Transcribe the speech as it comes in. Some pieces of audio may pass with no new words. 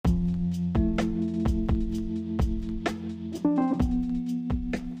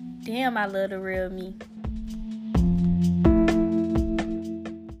Damn, I love the real me.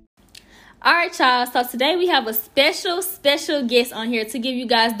 All right, y'all. So today we have a special guest on here to give you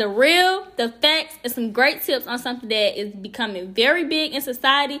guys the real, the facts, and some great tips on something that is becoming very big in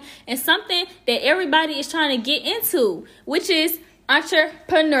society and something that everybody is trying to get into, which is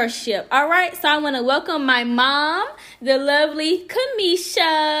entrepreneurship. All right. So I want to welcome my mom, the lovely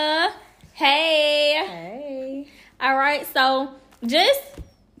Kamisha. Hey. Hey. All right. So just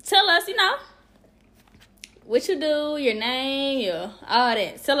tell us, what you do, your name, all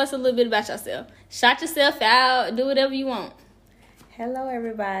that. Tell us a little bit about yourself. Shout yourself out. Do whatever you want. Hello,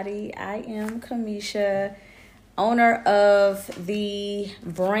 everybody. I am Kamisha, owner of the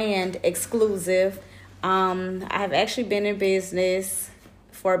brand Exclusive. I've actually been in business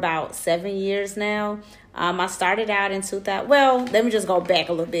for about 7 years now. I started out in 2000. Well, let me just go back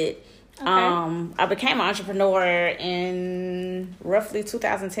a little bit. Okay. I became an entrepreneur in roughly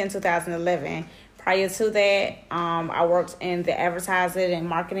 2010, 2011. Prior to that, I worked in the advertising and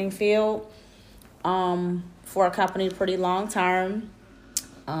marketing field for a company pretty long term.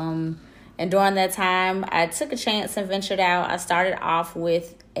 And during that time, I took a chance and ventured out. I started off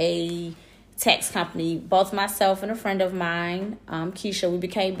with a tax company. Both myself and a friend of mine, Keisha, we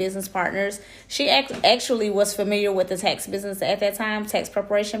became business partners. She actually was familiar with the tax business at that time, tax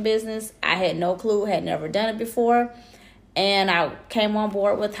preparation business. I had no clue, had never done it before. And I came on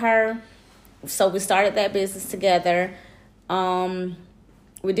board with her. So we started that business together.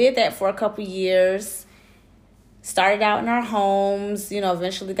 We did that for a couple years. Started out in our homes,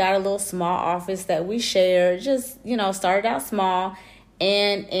 eventually got a little small office that we shared. Just, started out small.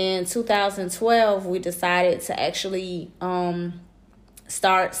 And in 2012, we decided to actually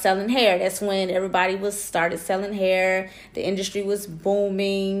start selling hair. That's when everybody started selling hair. The industry was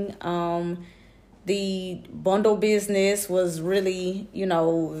booming. The bundle business was really,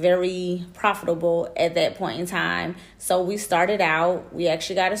 very profitable at that point in time. So we started out. We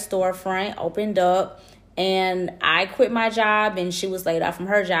actually got a storefront, opened up, and I quit my job and she was laid off from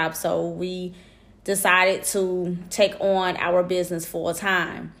her job. So we decided to take on our business full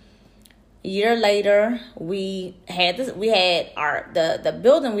time. A year later, the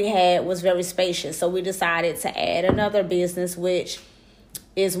building we had was very spacious. So we decided to add another business, which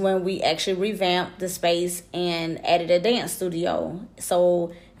is when we actually revamped the space and added a dance studio.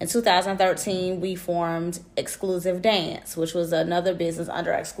 So in 2013, we formed Exclusive Dance, which was another business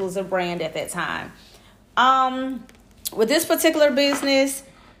under Exclusive brand at that time. With this particular business,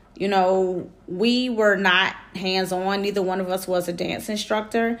 we were not hands-on. Neither one of us was a dance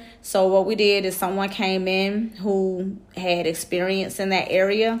instructor. So what we did is someone came in who had experience in that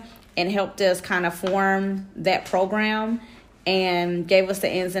area and helped us kind of form that program and gave us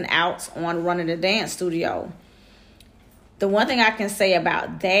the ins and outs on running the dance studio. The one thing I can say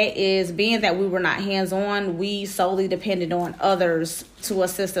about that is, being that we were not hands-on, we solely depended on others to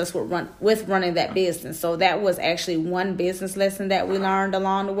assist us with running that business. So that was actually one business lesson that we learned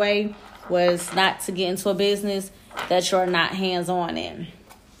along the way, was not to get into a business that you're not hands-on in.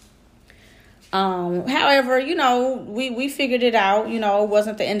 However, we figured it out. It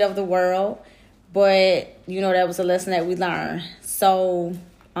wasn't the end of the world. But, that was a lesson that we learned. So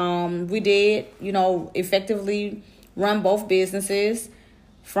we did, effectively run both businesses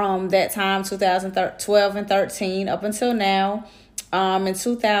from that time, 2012 and 13, up until now. In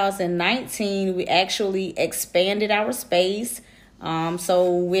 2019, we actually expanded our space.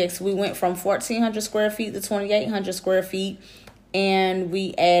 So we went from 1,400 square feet to 2,800 square feet. And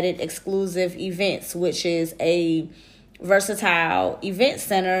we added Exclusive Events, which is a versatile event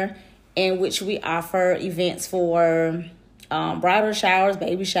center in which we offer events for bridal showers,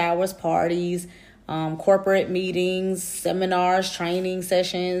 baby showers, parties, corporate meetings, seminars, training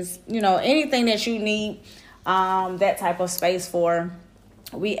sessions, anything that you need that type of space for.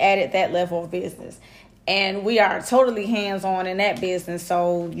 We added that level of business. And we are totally hands-on in that business.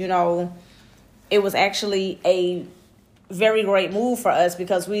 So, it was actually a very great move for us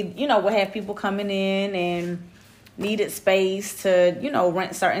because we, would have people coming in and needed space to,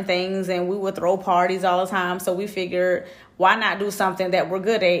 rent certain things, and we would throw parties all the time. So we figured, why not do something that we're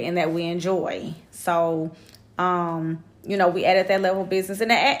good at and that we enjoy? So, we added that level of business,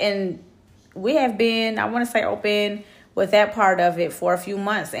 and we have been, I want to say, open with that part of it for a few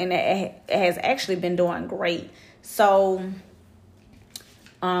months, and it has actually been doing great. So,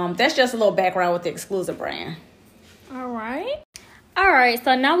 that's just a little background with the Exclusive brand. All right,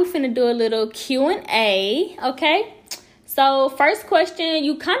 so now we're finna do a little Q&A, okay? So, first question,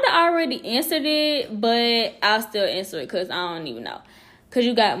 you kind of already answered it, but I'll still answer it because I don't even know. Because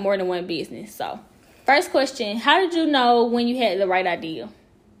you got more than one business. So, first question, how did you know when you had the right idea?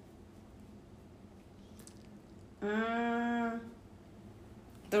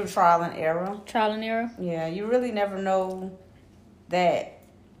 Through trial and error. Trial and error. Yeah, you really never know that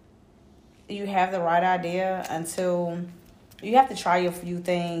you have the right idea until you have to try a few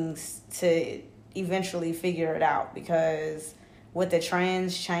things to eventually figure it out, because with the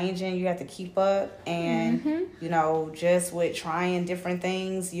trends changing, you have to keep up, and just with trying different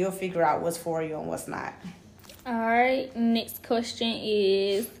things, you'll figure out what's for you and what's not. All right, next question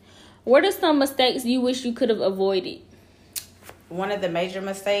is, what are some mistakes you wish you could have avoided? One of the major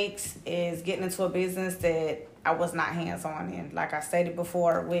mistakes is getting into a business that I was not hands-on in. Like I stated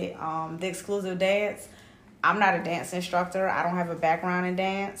before with the exclusive dance, I'm not a dance instructor. I don't have a background in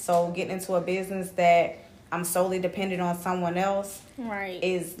dance. So getting into a business that I'm solely dependent on someone else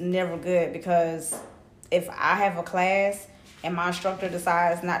is never good, because if I have a class and my instructor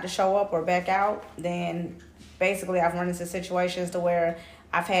decides not to show up or back out, then basically I've run into situations to where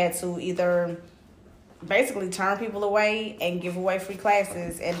I've had to either basically turn people away and give away free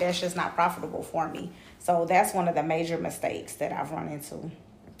classes, and that's just not profitable for me. So that's one of the major mistakes that I've run into.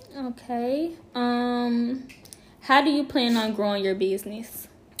 Okay. How do you plan on growing your business?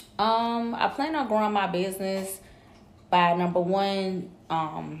 I plan on growing my business by, number one,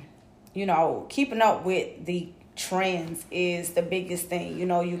 keeping up with the trends is the biggest thing.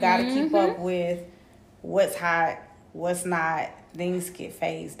 You got to keep up with what's hot, what's not. Things get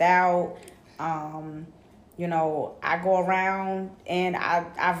phased out. I go around and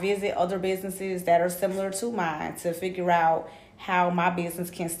I visit other businesses that are similar to mine to figure out how my business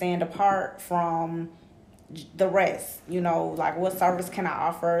can stand apart from the rest. Like what service can I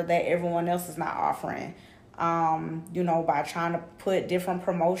offer that everyone else is not offering? By trying to put different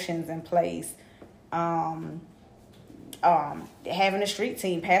promotions in place. Having a street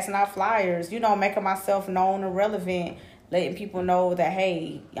team, passing out flyers, making myself known and relevant, letting people know that,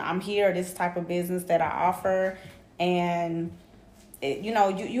 hey, I'm here, this type of business that I offer, and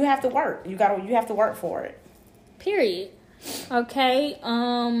you have to work. You have to work for it. Period. Okay.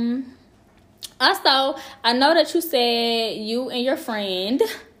 Also, I know that you said you and your friend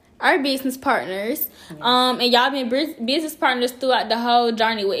are business partners. And y'all been business partners throughout the whole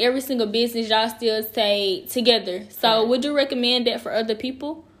journey. With every single business, y'all still stay together. So, would you recommend that for other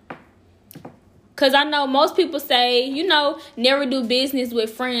people? Because I know most people say, never do business with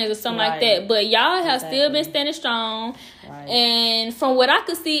friends or something like that. But y'all have still been standing strong. Right. And from what I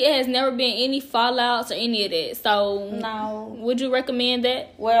could see, it has never been any fallouts or any of that. So, no. Would you recommend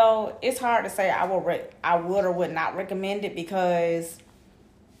that? Well, it's hard to say I would or would not recommend it, because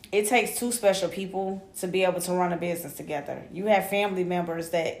it takes two special people to be able to run a business together. You have family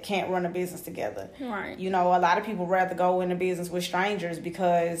members that can't run a business together. Right. A lot of people rather go into business with strangers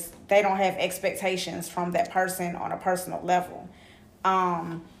because they don't have expectations from that person on a personal level.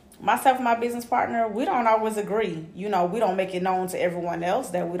 Myself and my business partner, we don't always agree. We don't make it known to everyone else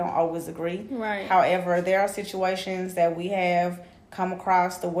that we don't always agree. Right. However, there are situations that we have come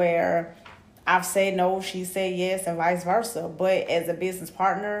across to where I've said no, she said yes, and vice versa. But as a business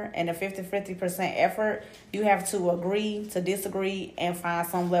partner and a 50% effort, you have to agree to disagree and find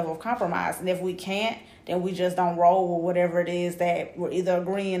some level of compromise. And if we can't, then we just don't roll with whatever it is that we're either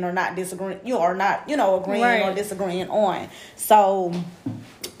agreeing or not disagreeing, or not, agreeing or disagreeing on. So,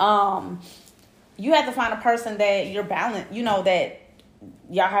 you have to find a person that you're balanced, that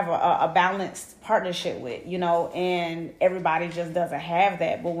y'all have a balanced partnership with, and everybody just doesn't have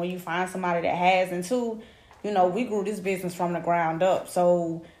that. But when you find somebody that has, and two, we grew this business from the ground up.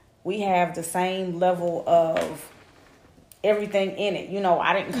 So we have the same level of everything in it.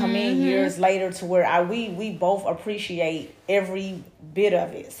 I didn't come in years later to where we both appreciate every bit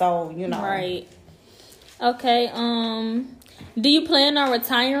of it. So, Right. Okay. Do you plan on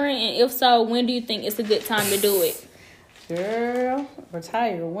retiring? And if so, when do you think it's a good time to do it? Girl,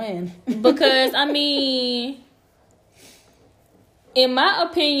 retire when? Because, in my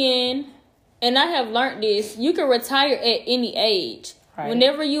opinion, and I have learned this, you can retire at any age. Right.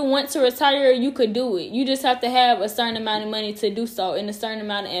 Whenever you want to retire, you could do it. You just have to have a certain amount of money to do so and a certain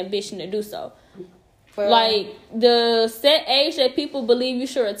amount of ambition to do so. Well, like, the set age that people believe you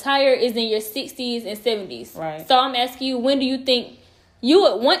should retire is in your 60s and 70s. Right. So I'm asking you, when do you think you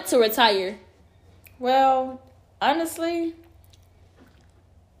would want to retire? Well, honestly,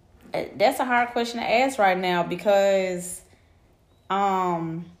 that's a hard question to ask right now, because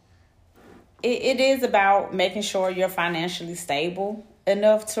it is about making sure you're financially stable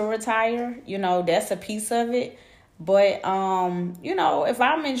enough to retire. That's a piece of it. But, if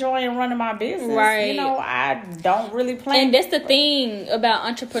I'm enjoying running my business, right, I don't really plan. And that's the thing about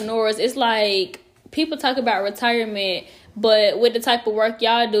entrepreneurs. It's like, people talk about retirement, But with the type of work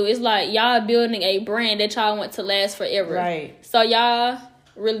y'all do, it's like y'all building a brand that y'all want to last forever. Right. So y'all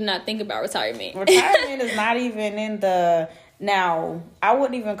really not thinking about retirement. Retirement is not even in the... Now, I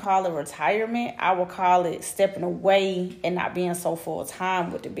wouldn't even call it retirement. I would call it stepping away and not being so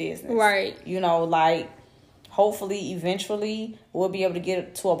full-time with the business. Right. You know, like, hopefully, eventually, we'll be able to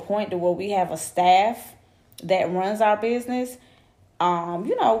get to a point to where we have a staff that runs our business.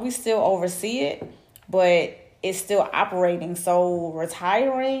 You know, we still oversee it, but it's still operating. So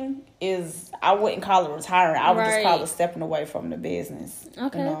retiring is, I wouldn't call it retiring. I would just call it stepping away from the business.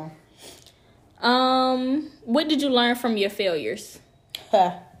 Okay. You know? What did you learn from your failures?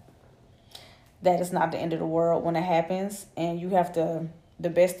 That is not the end of the world when it happens, and you have to, the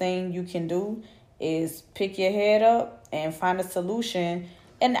best thing you can do is pick your head up and find a solution.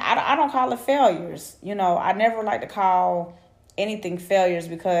 And I don't call it failures. You know, I never like to call anything failures,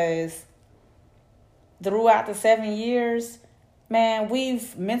 because throughout the 7 years, man,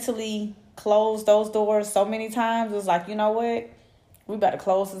 we've mentally closed those doors so many times. It was like, you know what? We better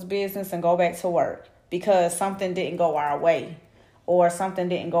close this business and go back to work because something didn't go our way, or something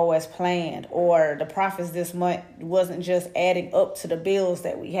didn't go as planned, or the profits this month wasn't just adding up to the bills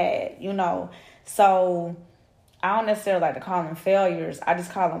that we had, you know. So I don't necessarily like to call them failures. I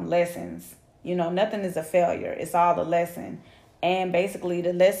just call them lessons. You know, nothing is a failure. It's all a lesson. And basically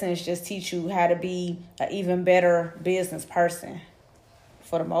the lessons just teach you how to be an even better business person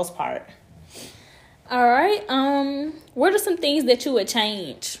for the most part. All right. What are some things that you would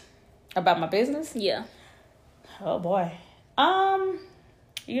change about my business? Yeah. Oh boy.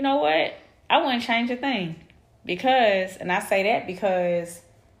 You know what? I wouldn't change a thing, because, and I say that because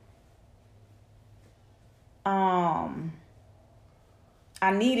I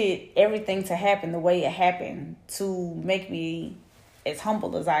needed everything to happen the way it happened to make me as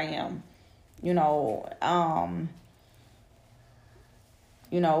humble as I am. You know,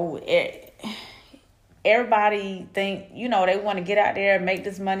 everybody think, you know, they want to get out there and make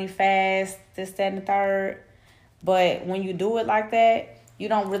this money fast, this, that, and the third. But when you do it like that, you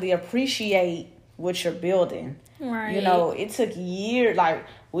don't really appreciate what you're building. Right. You know, it took years. Like,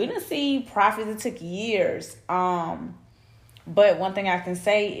 we didn't see profits. It took years. But one thing I can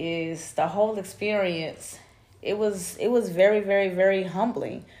say is the whole experience, it was very, very, very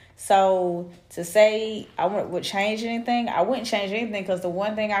humbling. So to say I would change anything, I wouldn't change anything, because the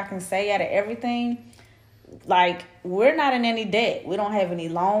one thing I can say out of everything, like, we're not in any debt. We don't have any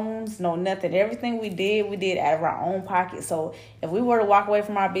loans, no nothing. Everything we did out of our own pocket. So if we were to walk away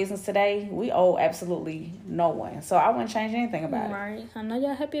from our business today, we owe absolutely no one. So I wouldn't change anything about it. Right. I know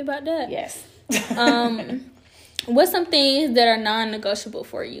y'all happy about that. Yes. What's some things that are non-negotiable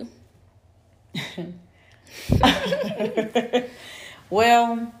for you?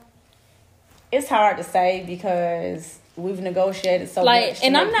 Well, it's hard to say because we've negotiated so much.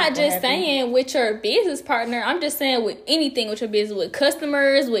 And I'm not just saying with your business partner. I'm just saying with anything with your business, with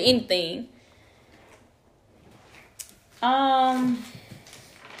customers, with anything. Because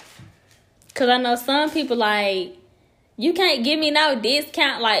I know some people, like, you can't give me no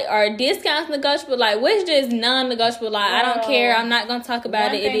discount, like, or discounts negotiable. Like, what's just non-negotiable? Like, I don't care. I'm not going to talk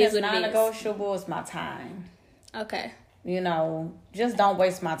about it. It is what it is. Non-negotiable is my time. Okay. You know, just don't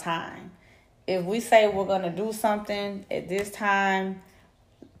waste my time. If we say we're going to do something at this time,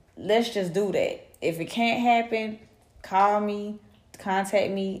 let's just do that. If it can't happen, call me,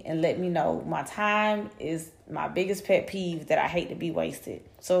 contact me, and let me know. My time is my biggest pet peeve that I hate to be wasted.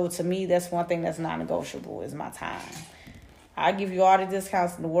 So to me, that's one thing that's non-negotiable, is my time. I'll give you all the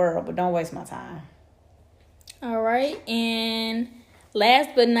discounts in the world, but don't waste my time. All right. And last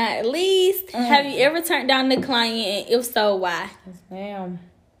but not least, have you ever turned down the client? And if so, why? Yes, ma'am.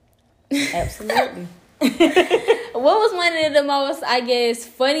 Absolutely. What was one of the most, I guess,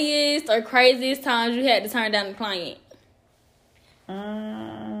 funniest or craziest times you had to turn down the client?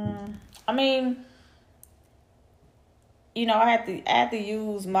 I mean, you know, I had to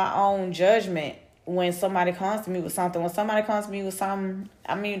use my own judgment when somebody comes to me with something. When somebody comes to me with something,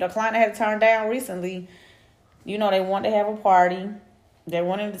 I mean, the client I had to turn down recently, you know, they wanted to have a party. They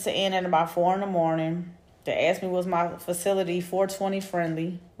wanted it to end at about 4 a.m. They asked me, was my facility 420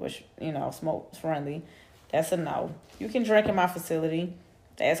 friendly, which, you know, smoke friendly. That's a no. You can drink in my facility.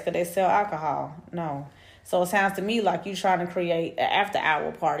 They asked, could they sell alcohol? No. So it sounds to me like you trying to create an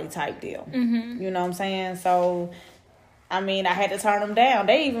after-hour party type deal. Mm-hmm. You know what I'm saying? So, I mean, I had to turn them down.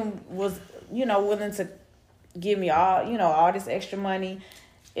 They even was, you know, willing to give me all, you know, all this extra money.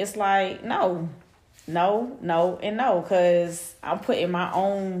 It's like, no, and no, because I'm putting my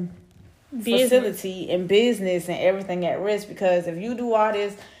own facility and business and everything at risk. Because if you do all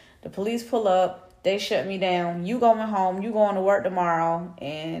this, the police pull up, they shut me down. You going home. You going to work tomorrow,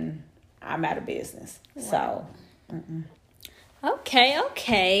 and I'm out of business. Wow. So,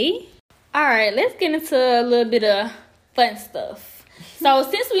 Okay. All right, let's get into a little bit of fun stuff. So,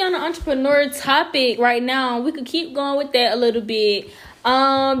 since we're on the entrepreneur topic right now, we could keep going with that a little bit.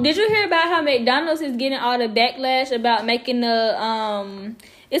 Did you hear about how McDonald's is getting all the backlash about making the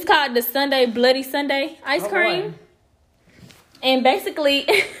it's called the Sunday Bloody Sunday ice cream? And basically,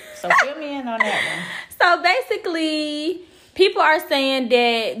 so fill me in on that one. So basically, people are saying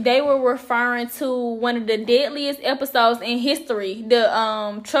that they were referring to one of the deadliest episodes in history,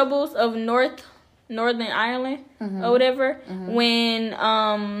 the Troubles of Northern Ireland or whatever, when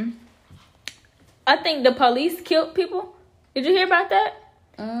I think the police killed people. Did you hear about that?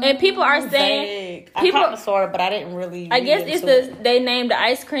 And people are saying I caught the sort of, but I didn't really. I guess they named the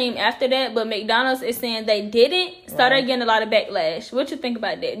ice cream after that, but McDonald's is saying they didn't, so they're getting a lot of backlash. What you think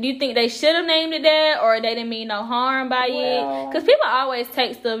about that? Do you think they should have named it that, or they didn't mean no harm by it? Because people always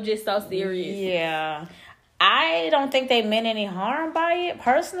take stuff just so serious. Yeah, I don't think they meant any harm by it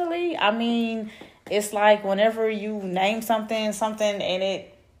personally. I mean, it's like whenever you name something, and it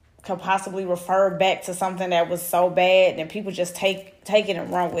could possibly refer back to something that was so bad, then people just take it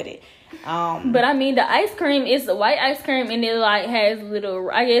and run with it. But I mean, the ice cream is a white ice cream, and it like has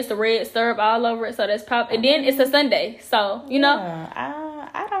little, I guess, the red syrup all over it. So that's probably. And then it's a sundae, so you know.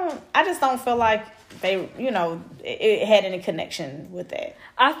 I just don't feel like they, it had any connection with that.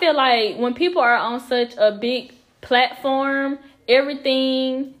 I feel like when people are on such a big platform,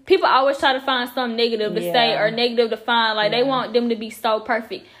 everything, people always try to find something negative to say or negative to find. Like they want them to be so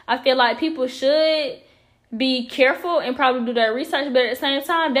perfect. I feel like people should be careful and probably do their research, but at the same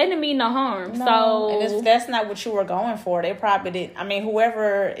time, they didn't mean no harm. No, and if that's not what you were going for, they probably didn't. I mean,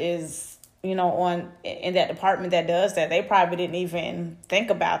 whoever is, on in that department that does that, they probably didn't even think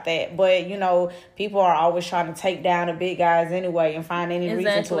about that. But, people are always trying to take down the big guys anyway and find any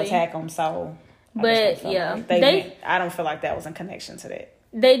reason to attack them. So, but yeah, I don't feel like that was in connection to that.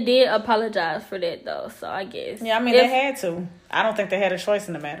 They did apologize for that though, so I guess. Yeah, I mean, they had to. I don't think they had a choice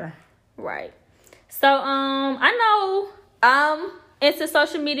in the matter. Right. So, I know I'm into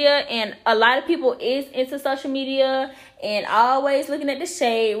social media, and a lot of people is into social media and always looking at the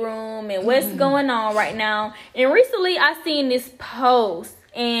shade room and what's going on right now. And recently I seen this post,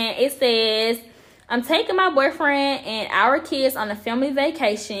 and it says, "I'm taking my boyfriend and our kids on a family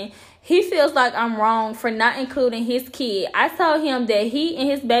vacation. He feels like I'm wrong for not including his kid. I told him that he and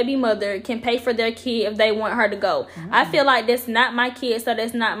his baby mother can pay for their kid if they want her to go. I feel like that's not my kid, so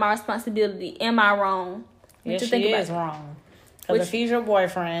that's not my responsibility. Am I wrong?" Yes, she is wrong. Because if he's your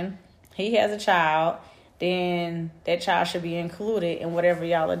boyfriend, he has a child, then that child should be included in whatever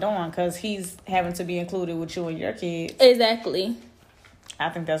y'all are doing, because he's having to be included with you and your kids. Exactly. I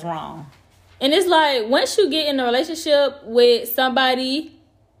think that's wrong. And it's like, once you get in a relationship with somebody,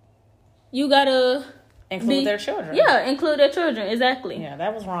 you gotta include their children. Yeah, include their children. Exactly. Yeah,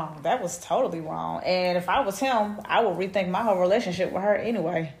 that was wrong. That was totally wrong. And if I was him, I would rethink my whole relationship with her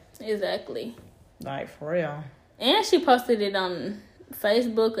anyway. Exactly. Like, for real. And she posted it on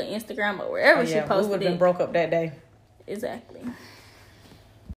Facebook or Instagram or wherever she posted it. We would have been broke up that day. Exactly.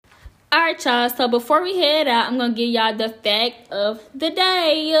 All right, y'all. So before we head out, I'm going to give y'all the fact of the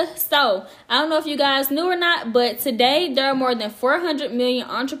day. So I don't know if you guys knew or not, but today there are more than 400 million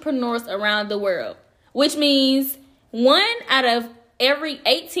entrepreneurs around the world, which means 1 out of every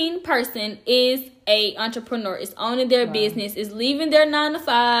 18 person is a entrepreneur, is owning their business, is leaving their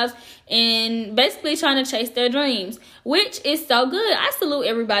 9-to-5s, and basically trying to chase their dreams, which is so good. I salute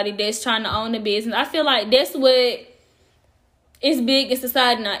everybody that's trying to own a business. I feel like that's what is big in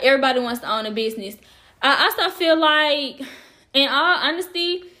society now. Everybody wants to own a business. I also feel like, in all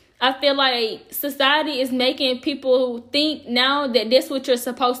honesty, I feel like society is making people think now that that's what you're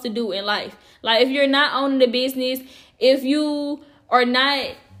supposed to do in life. Like, if you're not owning a business, if you are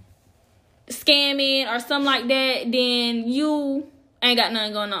not scamming or something like that, then you ain't got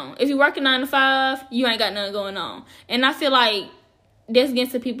nothing going on. If you're working 9-to-5, you ain't got nothing going on. And I feel like that's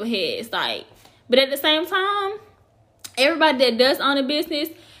getting to people's heads. Like, but at the same time, everybody that does own a business,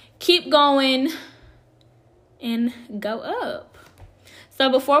 keep going and go up. So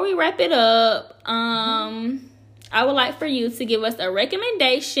before we wrap it up, I would like for you to give us a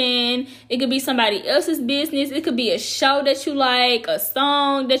recommendation. It could be somebody else's business. It could be a show that you like, a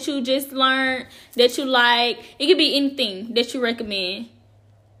song that you just learned that you like. It could be anything that you recommend.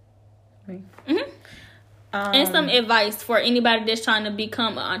 And some advice for anybody that's trying to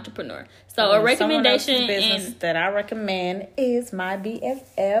become an entrepreneur. So a recommendation business that I recommend is my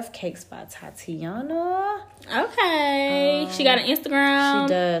BFF, Cakes by Tatiana. Okay. She got an Instagram.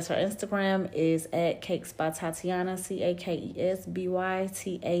 She does. Her Instagram is at Cakes by Tatiana,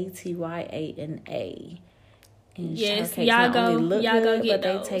 CakesByTatyana. And yes, y'all go get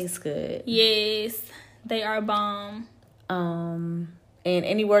those. They taste good. Yes, they are bomb. And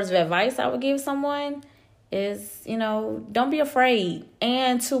any words of advice I would give someone is, don't be afraid.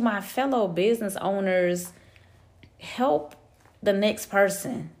 And to my fellow business owners, help the next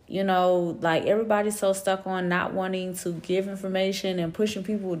person. Like everybody's so stuck on not wanting to give information and pushing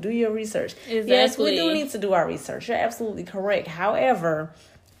people. Do your research. Exactly. Yes, we do need to do our research. You're absolutely correct. However,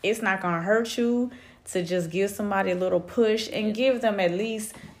 it's not going to hurt you to just give somebody a little push and give them at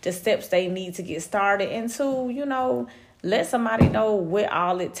least the steps they need to get started. And to, let somebody know what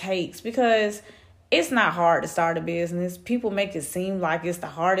all it takes, because it's not hard to start a business. People make it seem like it's the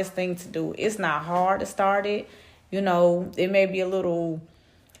hardest thing to do. It's not hard to start it. It may be a little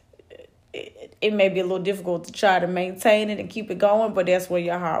difficult to try to maintain it and keep it going, but that's where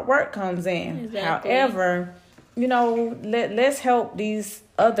your hard work comes in. Exactly. However, let's help these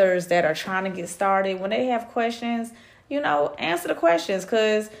others that are trying to get started. When they have questions, answer the questions,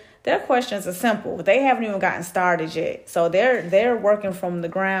 because their questions are simple. They haven't even gotten started yet. So they're working from the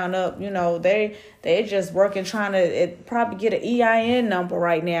ground up. They're just working, trying to probably get an EIN number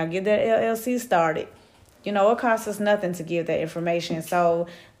right now, get their LLC started. It costs us nothing to give that information. So,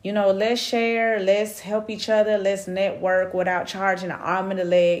 let's share, let's help each other, let's network without charging an arm and a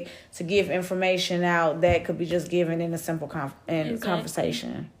leg to give information out that could be just given in a simple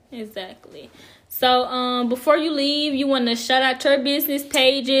conversation. Exactly. So, before you leave, you want to shout out your business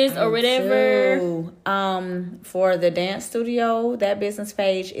pages or whatever? For the dance studio, that business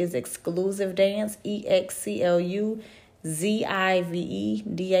page is Exclusive Dance,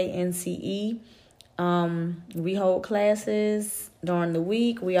 EXCLUZIVEDANCE. We hold classes during the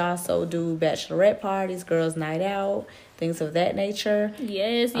week. We also do bachelorette parties, girls' night out, things of that nature.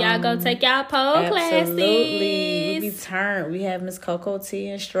 Yes, y'all go take y'all pole classes. Absolutely. We be turned. We have Miss Coco T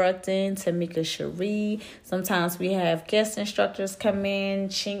instructing, Tamika Cherie. Sometimes we have guest instructors come in,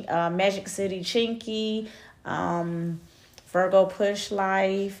 Magic City Chinky, Virgo Push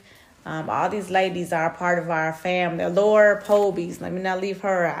Life. All these ladies are a part of our family. Laura Pobies, let me not leave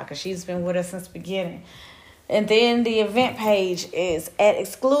her out because she's been with us since the beginning. And then the event page is at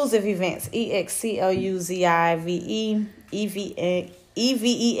Exclusive Events,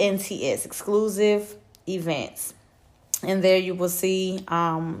 EXCLUZIVEEVENTS, Exclusive Events. And there you will see,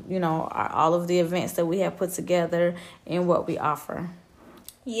 all of the events that we have put together and what we offer.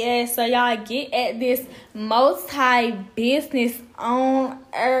 Yeah, so y'all get at this multi-business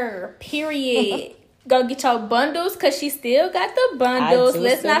owner, period. Go get your bundles, because she still got the bundles.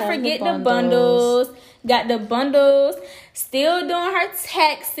 Let's not forget the bundles. Got the bundles. Still doing her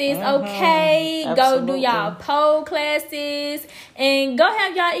taxes, okay? Absolutely. Go do y'all pole classes. And go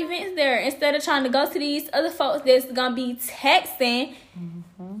have y'all events there. Instead of trying to go to these other folks that's going to be taxing,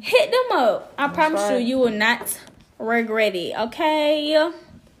 hit them up. I promise you will not regret it, okay?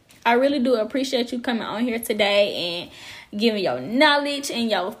 I really do appreciate you coming on here today and giving your knowledge and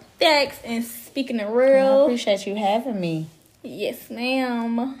your facts and speaking the real. I appreciate you having me. Yes,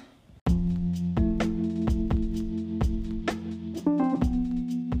 ma'am.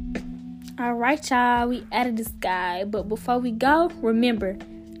 All right, y'all. We added this guy. But before we go, remember,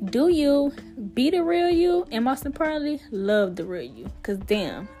 do you, be the real you, and most importantly, love the real you. Because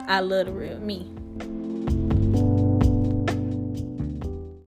damn, I love the real me.